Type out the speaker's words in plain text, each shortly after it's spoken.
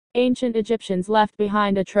Ancient Egyptians left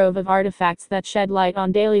behind a trove of artifacts that shed light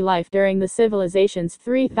on daily life during the civilization's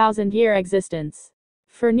 3,000-year existence.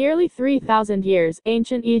 For nearly 3,000 years,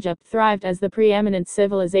 ancient Egypt thrived as the preeminent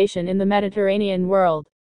civilization in the Mediterranean world.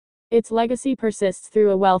 Its legacy persists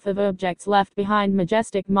through a wealth of objects left behind: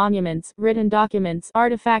 majestic monuments, written documents,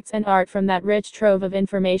 artifacts, and art. From that rich trove of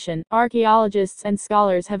information, archaeologists and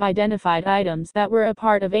scholars have identified items that were a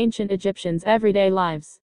part of ancient Egyptians' everyday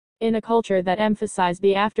lives. In a culture that emphasized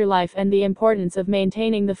the afterlife and the importance of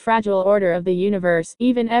maintaining the fragile order of the universe,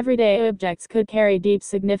 even everyday objects could carry deep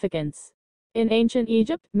significance. In ancient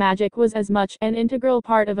Egypt, magic was as much an integral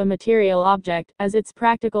part of a material object as its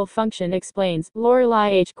practical function, explains Lorelei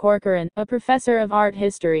H. Corcoran, a professor of art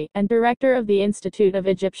history and director of the Institute of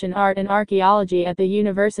Egyptian Art and Archaeology at the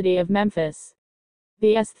University of Memphis.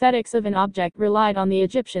 The aesthetics of an object relied on the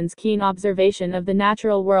Egyptians' keen observation of the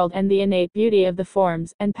natural world and the innate beauty of the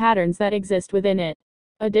forms and patterns that exist within it.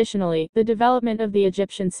 Additionally, the development of the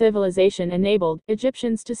Egyptian civilization enabled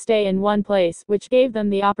Egyptians to stay in one place, which gave them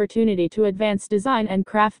the opportunity to advance design and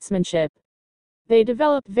craftsmanship. They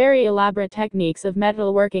developed very elaborate techniques of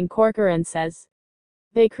metalworking, Corcoran says.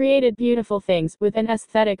 They created beautiful things with an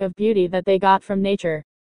aesthetic of beauty that they got from nature.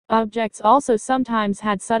 Objects also sometimes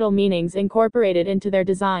had subtle meanings incorporated into their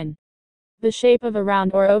design. The shape of a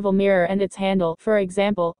round or oval mirror and its handle, for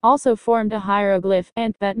example, also formed a hieroglyph,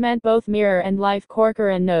 and that meant both mirror and life,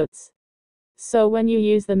 Corcoran notes. So when you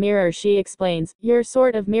use the mirror, she explains, you're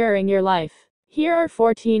sort of mirroring your life. Here are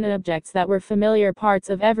 14 objects that were familiar parts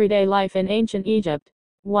of everyday life in ancient Egypt.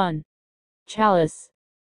 1. Chalice.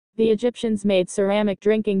 The Egyptians made ceramic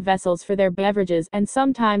drinking vessels for their beverages and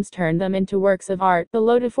sometimes turned them into works of art. The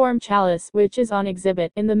lotiform chalice, which is on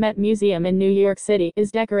exhibit in the Met Museum in New York City,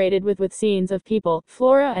 is decorated with scenes of people,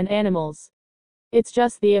 flora and animals. It's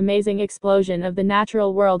just the amazing explosion of the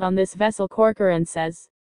natural world on this vessel, Corcoran says.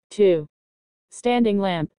 2. Standing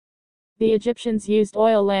lamp. The Egyptians used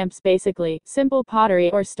oil lamps, basically simple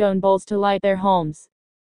pottery or stone bowls, to light their homes.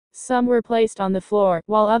 Some were placed on the floor,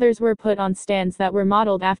 while others were put on stands that were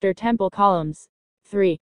modeled after temple columns.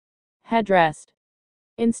 3. Headrest.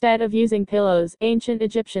 Instead of using pillows, ancient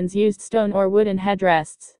Egyptians used stone or wooden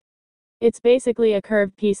headrests. It's basically a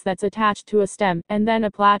curved piece that's attached to a stem, and then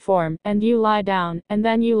a platform, and you lie down, and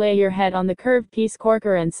then you lay your head on the curved piece,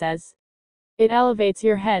 Corcoran says. It elevates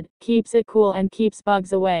your head, keeps it cool, and keeps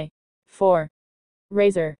bugs away. 4.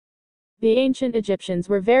 Razor. The ancient Egyptians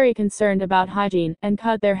were very concerned about hygiene, and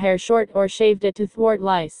cut their hair short or shaved it to thwart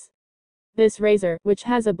lice. This razor, which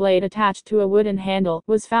has a blade attached to a wooden handle,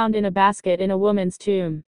 was found in a basket in a woman's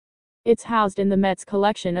tomb. It's housed in the Met's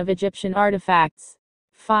collection of Egyptian artifacts.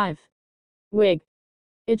 5. Wig.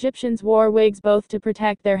 Egyptians wore wigs both to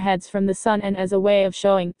protect their heads from the sun and as a way of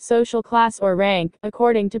showing social class or rank,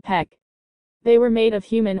 according to Peck. They were made of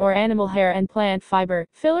human or animal hair and plant fiber,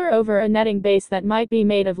 filler over a netting base that might be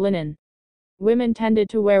made of linen. Women tended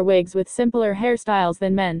to wear wigs with simpler hairstyles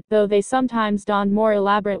than men, though they sometimes donned more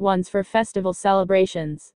elaborate ones for festival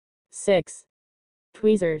celebrations. 6.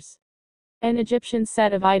 Tweezers. An Egyptian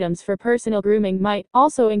set of items for personal grooming might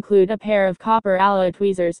also include a pair of copper alloy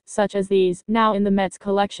tweezers, such as these, now in the Met's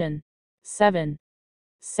collection. 7.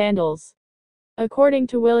 Sandals. According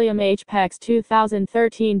to William H. Peck's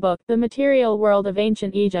 2013 book, The Material World of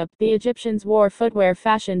Ancient Egypt, the Egyptians wore footwear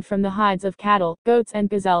fashioned from the hides of cattle, goats and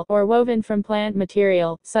gazelle, or woven from plant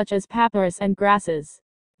material, such as papyrus and grasses.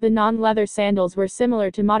 The non-leather sandals were similar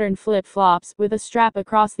to modern flip-flops, with a strap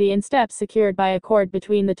across the instep secured by a cord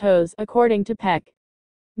between the toes, according to Peck.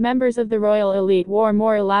 Members of the royal elite wore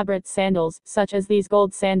more elaborate sandals, such as these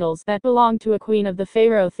gold sandals that belonged to a queen of the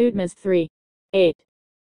pharaoh Thutmose III. 8.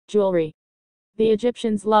 Jewelry. The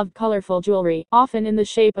Egyptians loved colorful jewelry, often in the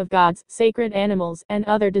shape of gods, sacred animals, and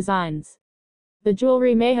other designs. The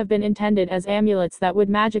jewelry may have been intended as amulets that would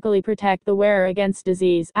magically protect the wearer against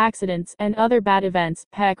disease, accidents, and other bad events,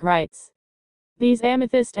 Peck writes. These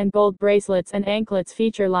amethyst and gold bracelets and anklets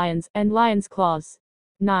feature lions and lions' claws.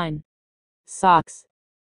 9. Socks.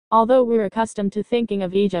 Although we're accustomed to thinking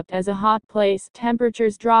of Egypt as a hot place,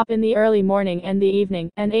 temperatures drop in the early morning and the evening,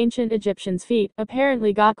 and ancient Egyptians' feet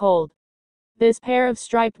apparently got cold. This pair of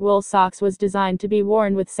striped wool socks was designed to be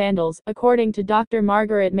worn with sandals, according to Dr.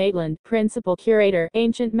 Margaret Maitland, Principal Curator,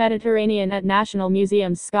 Ancient Mediterranean at National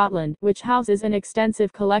Museums Scotland, which houses an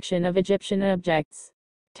extensive collection of Egyptian objects.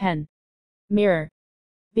 10. Mirror.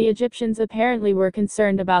 The Egyptians apparently were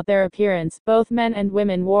concerned about their appearance. Both men and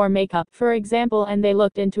women wore makeup, for example, and they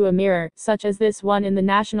looked into a mirror, such as this one in the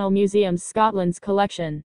National Museums Scotland's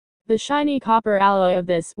collection. The shiny copper alloy of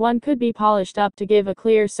this one could be polished up to give a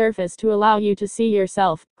clear surface to allow you to see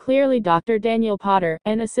yourself clearly, Dr. Daniel Potter,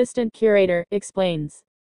 an assistant curator, explains.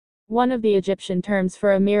 One of the Egyptian terms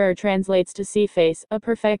for a mirror translates to sea face, a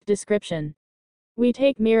perfect description. We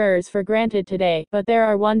take mirrors for granted today, but there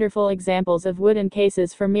are wonderful examples of wooden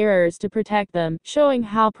cases for mirrors to protect them, showing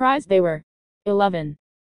how prized they were. 11.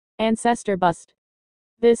 Ancestor bust.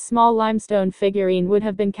 This small limestone figurine would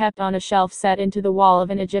have been kept on a shelf set into the wall of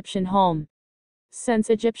an Egyptian home. Since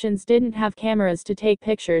Egyptians didn't have cameras to take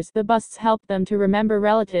pictures, the busts helped them to remember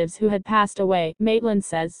relatives who had passed away, Maitland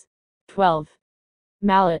says. 12.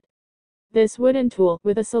 Mallet. This wooden tool,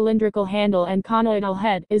 with a cylindrical handle and conoidal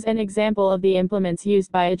head, is an example of the implements used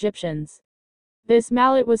by Egyptians. This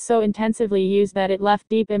mallet was so intensively used that it left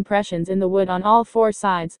deep impressions in the wood on all four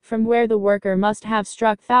sides, from where the worker must have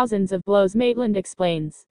struck thousands of blows, Maitland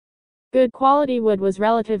explains. Good quality wood was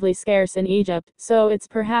relatively scarce in Egypt, so it's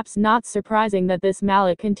perhaps not surprising that this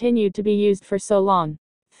mallet continued to be used for so long.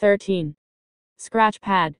 13. Scratch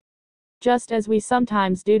pad. Just as we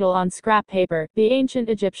sometimes doodle on scrap paper, the ancient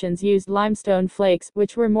Egyptians used limestone flakes,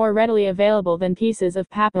 which were more readily available than pieces of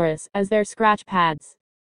papyrus, as their scratch pads.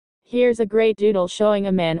 Here's a great doodle showing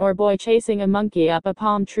a man or boy chasing a monkey up a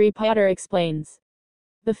palm tree, Potter explains.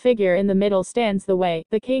 The figure in the middle stands the way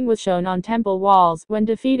the king was shown on temple walls when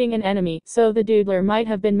defeating an enemy, so the doodler might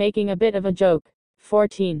have been making a bit of a joke.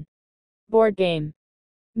 14. Board game.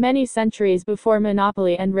 Many centuries before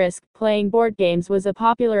Monopoly and Risk, playing board games was a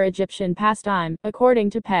popular Egyptian pastime, according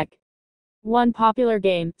to Peck. One popular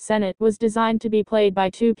game, Senate, was designed to be played by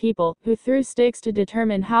two people, who threw sticks to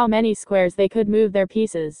determine how many squares they could move their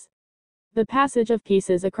pieces. The passage of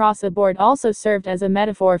pieces across a board also served as a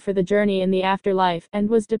metaphor for the journey in the afterlife, and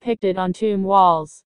was depicted on tomb walls.